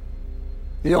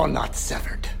 You're not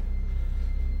severed.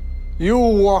 You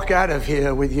walk out of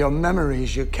here with your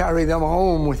memories. You carry them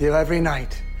home with you every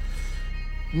night.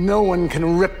 No one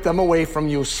can rip them away from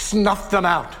you, snuff them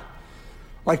out,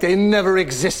 like they never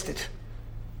existed.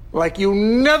 Like you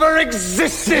never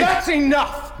existed! That's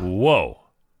enough! Whoa.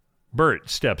 Bert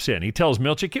steps in. He tells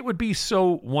Milchick it would be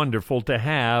so wonderful to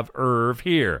have Irv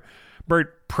here.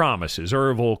 Bert promises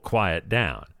Irv will quiet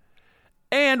down.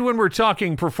 And when we're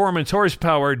talking performance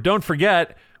horsepower, don't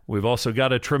forget, we've also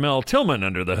got a Tremel Tillman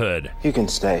under the hood. You can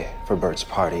stay for Bert's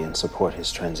party and support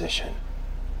his transition.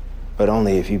 But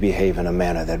only if you behave in a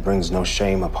manner that brings no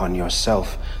shame upon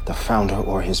yourself, the founder,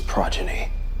 or his progeny.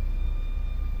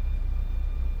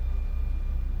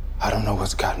 I don't know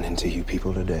what's gotten into you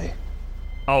people today.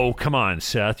 Oh, come on,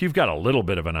 Seth. You've got a little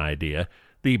bit of an idea.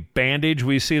 The bandage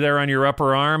we see there on your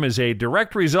upper arm is a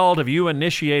direct result of you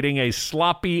initiating a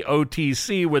sloppy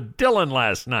OTC with Dylan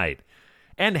last night.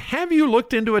 And have you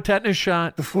looked into a tetanus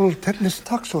shot? The full tetanus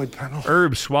toxoid panel.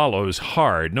 Herb swallows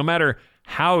hard. No matter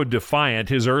how defiant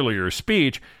his earlier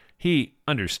speech, he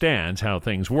understands how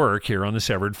things work here on the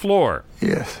severed floor.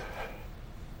 Yes,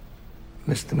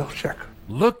 Mr. Milchick.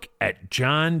 Look at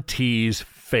John T.'s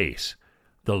face.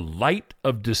 The light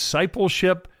of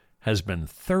discipleship has been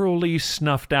thoroughly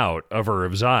snuffed out of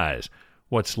Irv's eyes.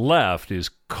 What's left is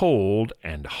cold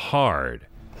and hard.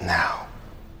 Now,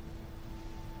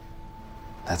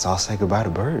 let's all say goodbye to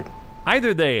Bert.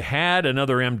 Either they had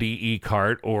another MDE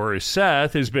cart, or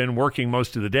Seth has been working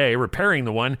most of the day repairing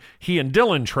the one he and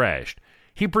Dylan trashed.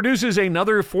 He produces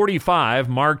another 45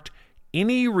 marked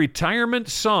Any Retirement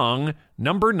Song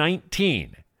number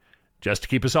 19. Just to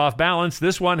keep us off balance,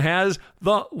 this one has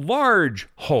the large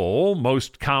hole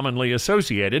most commonly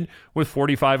associated with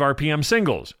 45 RPM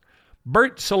singles.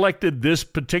 Bert selected this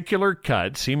particular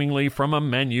cut seemingly from a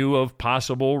menu of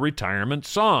possible retirement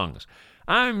songs.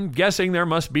 I'm guessing there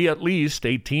must be at least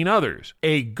 18 others.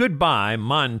 A goodbye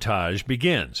montage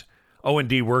begins.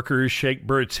 O&D workers shake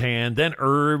Bert's hand, then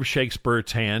Irv shakes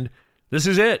Bert's hand. This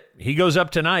is it. He goes up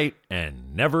tonight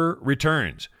and never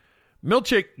returns.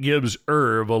 Milchick gives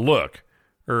Irv a look.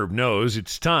 Irv knows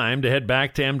it's time to head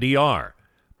back to MDR.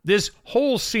 This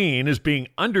whole scene is being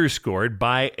underscored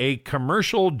by a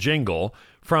commercial jingle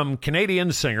from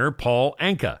Canadian singer Paul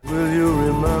Anka. Will you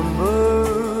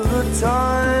remember the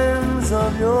times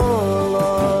of your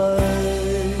life?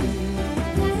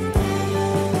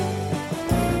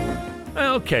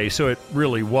 Okay, so it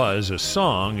really was a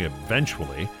song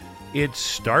eventually. It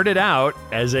started out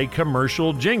as a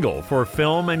commercial jingle for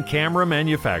film and camera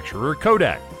manufacturer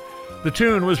Kodak. The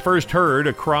tune was first heard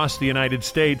across the United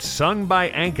States, sung by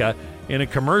Anka in a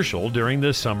commercial during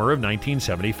the summer of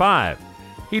 1975.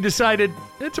 He decided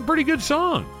it's a pretty good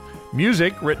song.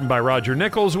 Music written by Roger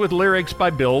Nichols with lyrics by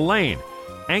Bill Lane.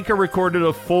 Anka recorded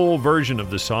a full version of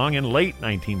the song in late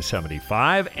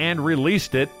 1975 and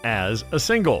released it as a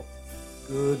single.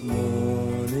 Good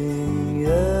morning,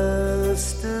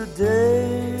 yesterday.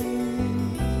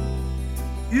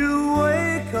 You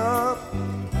wake up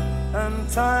and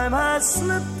time has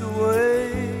slipped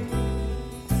away,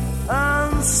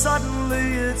 and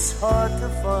suddenly it's hard to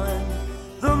find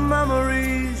the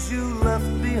memories you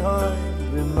left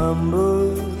behind.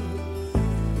 Remember,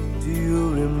 do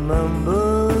you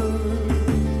remember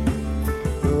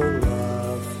the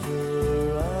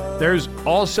laughter? There's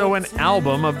also an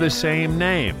album of the same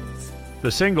name.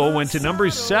 The single went to number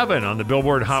 7 on the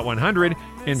Billboard Hot 100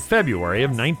 in February of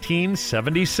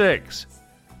 1976.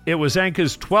 It was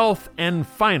Anka's 12th and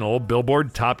final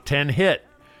Billboard Top 10 hit.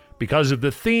 Because of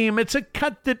the theme, it's a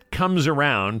cut that comes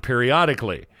around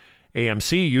periodically.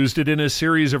 AMC used it in a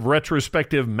series of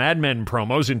retrospective Mad Men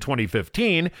promos in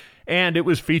 2015, and it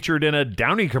was featured in a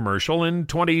Downey commercial in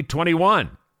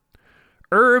 2021.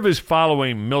 Irv is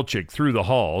following Milchick through the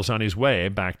halls on his way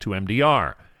back to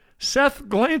MDR. Seth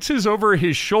glances over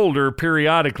his shoulder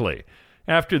periodically.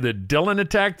 After the Dylan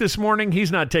attack this morning,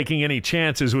 he's not taking any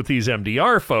chances with these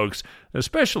MDR folks,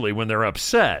 especially when they're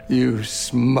upset. You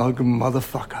smug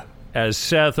motherfucker. As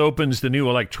Seth opens the new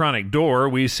electronic door,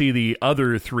 we see the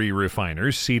other 3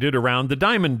 refiners seated around the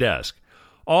diamond desk.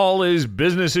 All is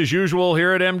business as usual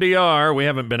here at MDR. We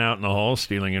haven't been out in the hall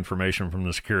stealing information from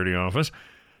the security office.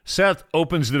 Seth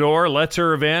opens the door, lets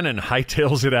Irv in, and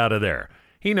hightails it out of there.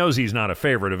 He knows he's not a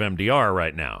favorite of MDR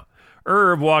right now.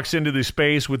 Irv walks into the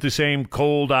space with the same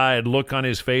cold-eyed look on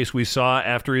his face we saw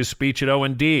after his speech at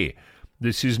O&D.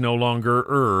 This is no longer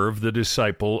Irv, the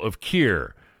disciple of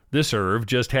Keir. This Irv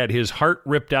just had his heart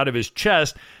ripped out of his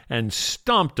chest and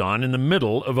stomped on in the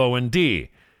middle of O&D.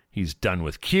 He's done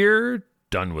with Keir,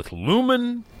 done with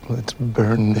Lumen. Let's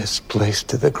burn this place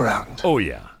to the ground. Oh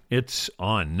yeah, it's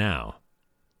on now.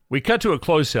 We cut to a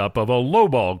close-up of a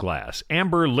lowball glass.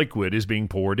 Amber liquid is being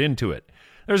poured into it.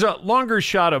 There's a longer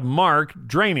shot of Mark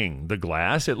draining the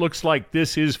glass. It looks like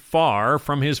this is far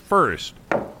from his first.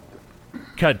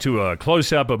 Cut to a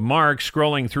close-up of Mark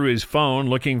scrolling through his phone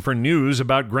looking for news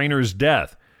about Grainer's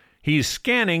death. He's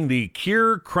scanning the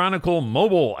Cure Chronicle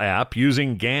mobile app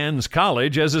using Gans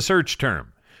College as a search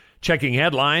term. Checking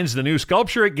headlines, the new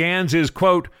sculpture at Gans is,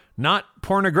 quote, not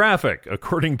pornographic,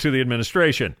 according to the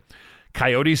administration.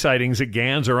 Coyote sightings at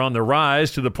Gans are on the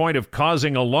rise to the point of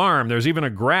causing alarm. There's even a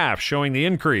graph showing the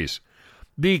increase.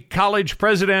 The college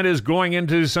president is going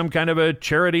into some kind of a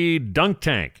charity dunk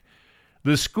tank.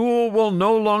 The school will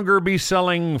no longer be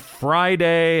selling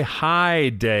Friday High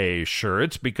Day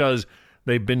shirts because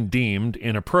they've been deemed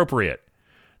inappropriate.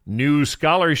 New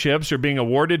scholarships are being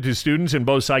awarded to students in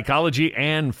both psychology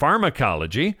and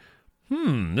pharmacology.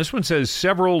 This one says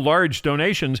several large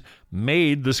donations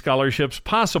made the scholarships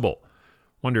possible.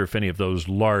 Wonder if any of those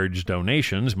large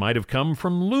donations might have come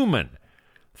from Lumen.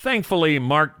 Thankfully,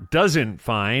 Mark doesn't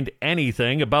find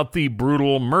anything about the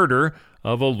brutal murder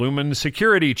of a Lumen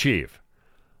security chief.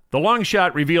 The long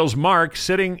shot reveals Mark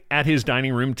sitting at his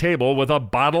dining room table with a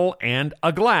bottle and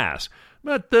a glass,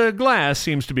 but the glass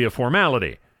seems to be a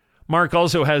formality. Mark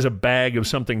also has a bag of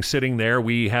something sitting there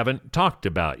we haven't talked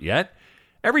about yet.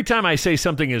 Every time I say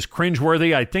something is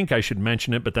cringeworthy, I think I should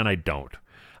mention it, but then I don't.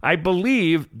 I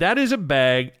believe that is a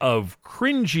bag of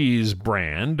Cringy's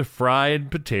brand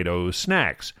fried potato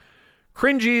snacks.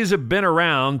 Cringy's have been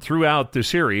around throughout the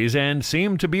series and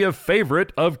seem to be a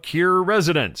favorite of Cure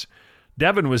residents.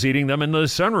 Devin was eating them in the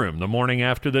sunroom the morning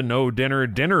after the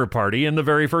no-dinner party in the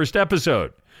very first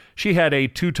episode. She had a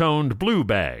two-toned blue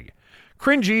bag.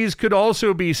 Cringy's could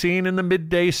also be seen in the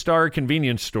Midday Star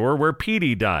convenience store where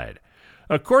Petey died.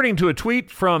 According to a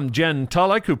tweet from Jen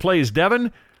Tullock, who plays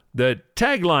Devin, the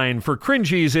tagline for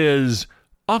Cringy's is,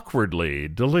 awkwardly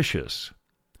delicious.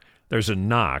 There's a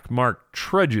knock. Mark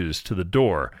trudges to the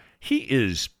door. He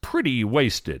is pretty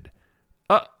wasted.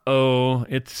 Uh-oh,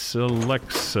 it's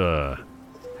Alexa.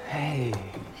 Hey.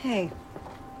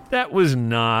 That was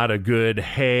not a good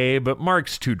hey, but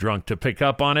Mark's too drunk to pick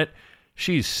up on it.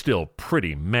 She's still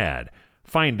pretty mad.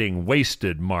 Finding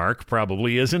wasted Mark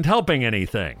probably isn't helping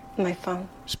anything. My phone.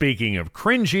 Speaking of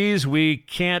Cringy's, we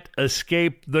can't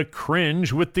escape the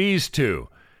cringe with these two.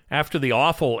 After the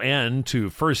awful end to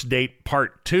First Date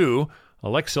Part 2,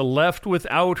 Alexa left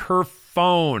without her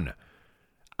phone.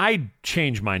 I'd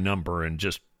change my number and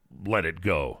just let it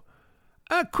go.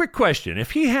 A quick question.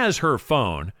 If he has her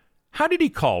phone, how did he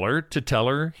call her to tell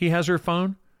her he has her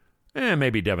phone?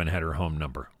 Maybe Devin had her home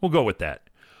number. We'll go with that.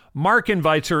 Mark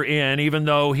invites her in, even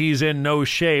though he's in no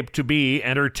shape to be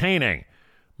entertaining.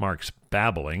 Mark's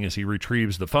babbling as he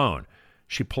retrieves the phone.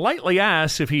 She politely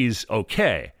asks if he's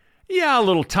okay. Yeah, a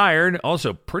little tired,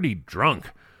 also pretty drunk.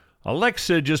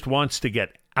 Alexa just wants to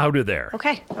get out of there.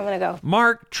 Okay, I'm gonna go.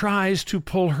 Mark tries to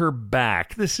pull her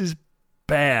back. This is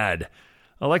bad.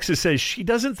 Alexa says she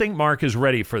doesn't think Mark is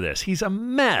ready for this. He's a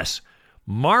mess.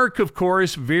 Mark, of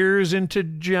course, veers into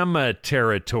Gemma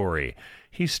territory.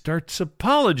 He starts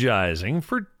apologizing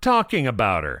for talking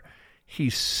about her.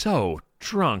 He's so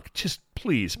drunk. Just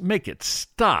please make it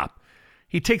stop.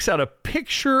 He takes out a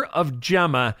picture of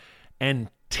Gemma and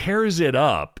tears it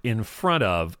up in front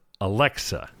of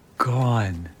Alexa.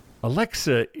 Gone.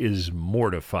 Alexa is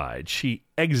mortified. She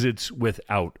exits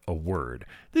without a word.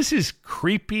 This is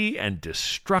creepy and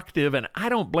destructive, and I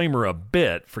don't blame her a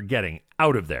bit for getting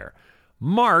out of there.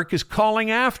 Mark is calling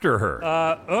after her.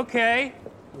 Okay.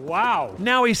 Wow.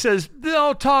 Now he says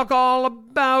they'll talk all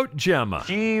about Gemma.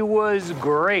 She was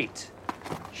great.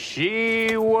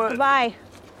 Bye,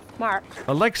 Mark.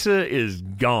 Alexa is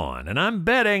gone, and I'm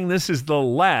betting this is the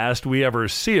last we ever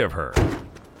see of her.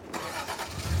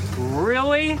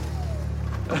 Really?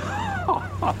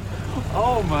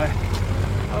 Oh, my.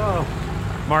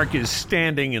 Oh. Mark is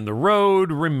standing in the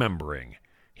road, remembering.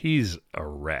 He's a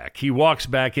wreck. He walks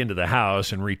back into the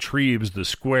house and retrieves the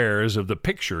squares of the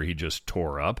picture he just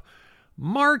tore up.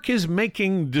 Mark is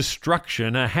making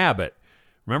destruction a habit.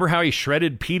 Remember how he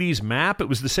shredded Petey's map? It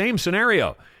was the same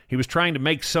scenario. He was trying to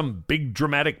make some big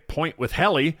dramatic point with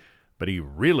Helly, but he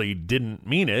really didn't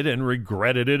mean it and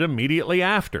regretted it immediately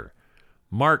after.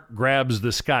 Mark grabs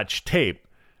the Scotch tape.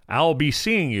 I'll Be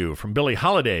Seeing You from Billie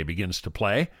Holiday begins to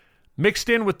play. Mixed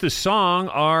in with the song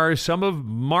are some of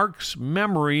Mark's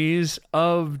memories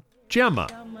of Gemma.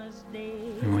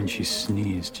 And when she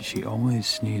sneezed, she always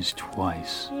sneezed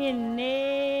twice.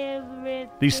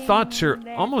 These thoughts are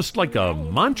almost like a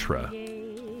mantra.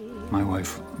 My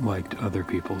wife liked other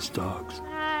people's dogs.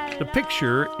 The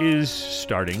picture is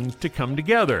starting to come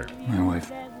together. My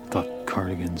wife thought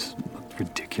cardigans looked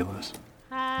ridiculous.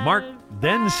 Mark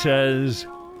then says,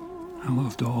 I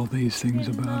loved all these things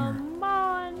about her.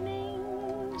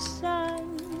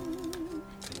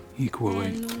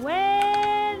 Equally.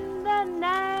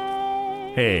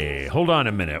 Hey, hold on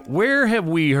a minute. Where have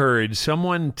we heard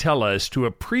someone tell us to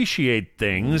appreciate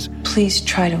things? Please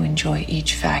try to enjoy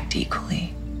each fact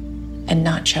equally and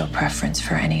not show preference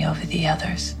for any over the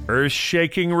others.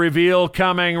 Earth-shaking reveal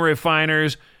coming,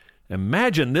 refiners.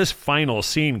 Imagine this final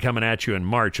scene coming at you in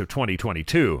March of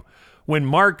 2022, when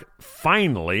Mark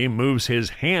finally moves his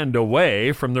hand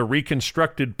away from the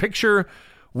reconstructed picture.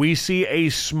 We see a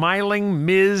smiling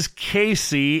Ms.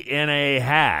 Casey in a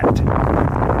hat.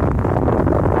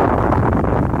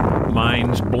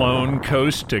 Minds blown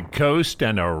coast to coast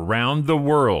and around the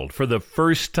world. For the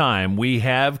first time, we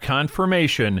have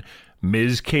confirmation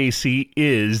Ms. Casey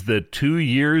is the 2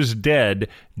 years dead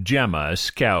Gemma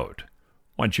Scout.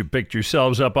 Once you picked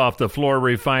yourselves up off the floor,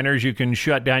 refiners, you can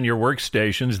shut down your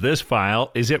workstations. This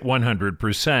file is at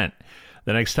 100%.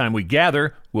 The next time we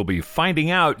gather, we'll be finding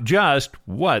out just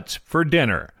what's for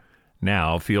dinner.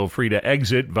 Now, feel free to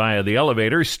exit via the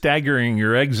elevator, staggering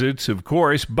your exits, of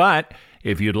course, but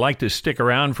if you'd like to stick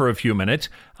around for a few minutes,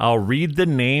 I'll read the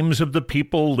names of the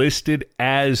people listed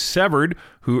as severed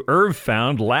who Irv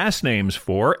found last names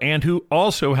for and who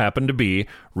also happen to be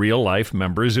real-life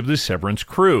members of the Severance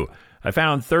crew. I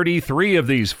found 33 of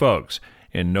these folks,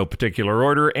 in no particular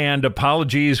order, and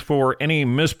apologies for any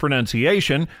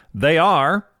mispronunciation. They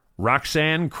are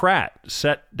Roxanne Kratt,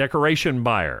 set decoration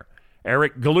buyer;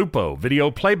 Eric Gallupo,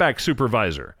 video playback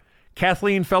supervisor;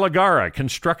 Kathleen Felagara,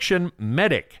 construction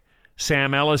medic;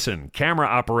 Sam Ellison, camera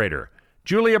operator;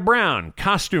 Julia Brown,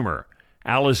 costumer;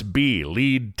 Alice B.,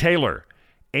 lead tailor;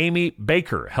 Amy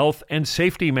Baker, health and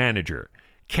safety manager;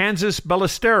 Kansas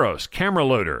Ballesteros, camera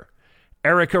loader;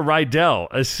 Erica Rydell,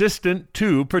 assistant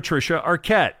to Patricia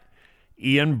Arquette;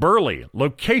 Ian Burley,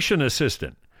 location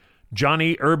assistant;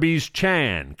 Johnny Irbies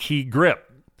Chan, key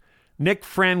grip; Nick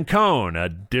Francone,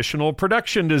 additional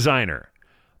production designer;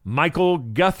 Michael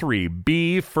Guthrie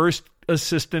B., first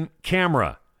assistant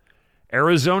camera;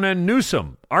 Arizona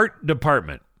Newsom, art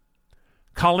department;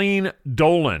 Colleen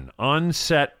Dolan,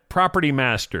 on-set property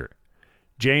master;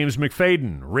 James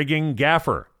McFadden, rigging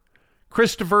gaffer;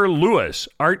 Christopher Lewis,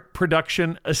 art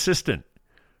production assistant;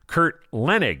 Kurt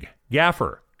Lenig,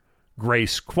 gaffer;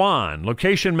 Grace Kwan,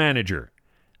 location manager;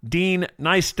 Dean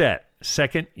Neistat,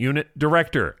 second unit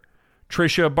director;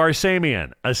 Tricia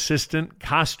Barsamian, assistant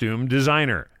costume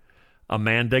designer;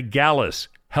 Amanda Gallus,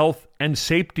 health and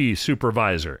safety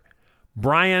supervisor;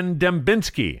 Brian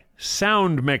Dembinski,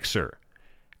 sound mixer;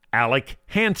 Alec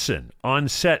Hansen,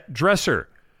 on-set dresser;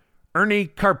 Ernie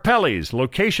Carpellis,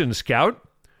 location scout;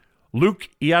 Luke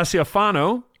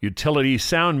Iasiafano, utility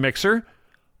sound mixer;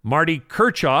 Marty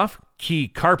Kirchhoff, key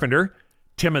carpenter;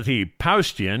 Timothy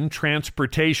Paustian,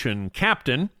 transportation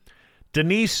captain;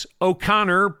 Denise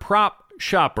O'Connor, prop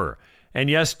shopper. And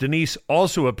yes, Denise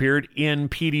also appeared in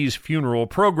Petey's funeral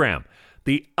program.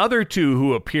 The other two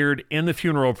who appeared in the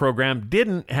funeral program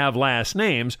didn't have last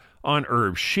names on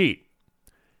Irv's sheet.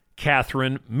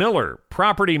 Catherine Miller,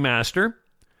 property master;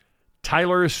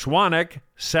 Tyler Swanek,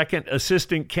 second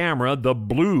assistant camera, the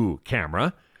blue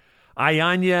camera;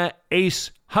 Ayanya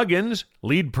Ace Huggins,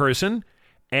 lead person;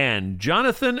 and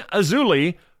Jonathan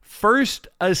Azuli, first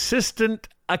assistant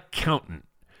accountant.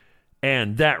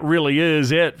 And that really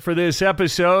is it for this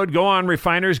episode. Go on,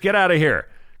 refiners, get out of here.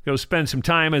 Go spend some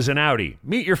time as an outie.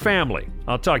 Meet your family.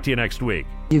 I'll talk to you next week.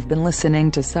 You've been listening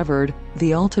to Severed,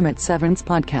 the Ultimate Severance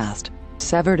podcast.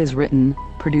 Severed is written,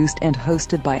 produced, and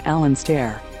hosted by Alan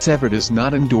Stair. Severed is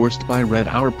not endorsed by Red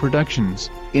Hour Productions,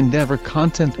 Endeavor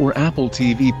Content, or Apple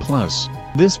TV+.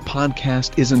 This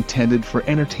podcast is intended for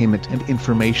entertainment and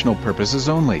informational purposes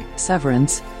only.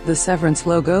 Severance, the Severance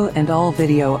logo, and all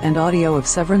video and audio of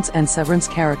Severance and Severance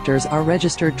characters are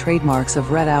registered trademarks of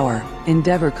Red Hour,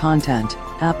 Endeavor Content,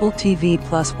 Apple TV+,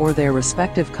 or their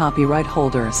respective copyright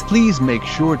holders. Please make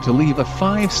sure to leave a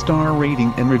 5-star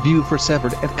rating and review for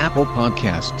Severed at Apple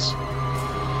Podcasts.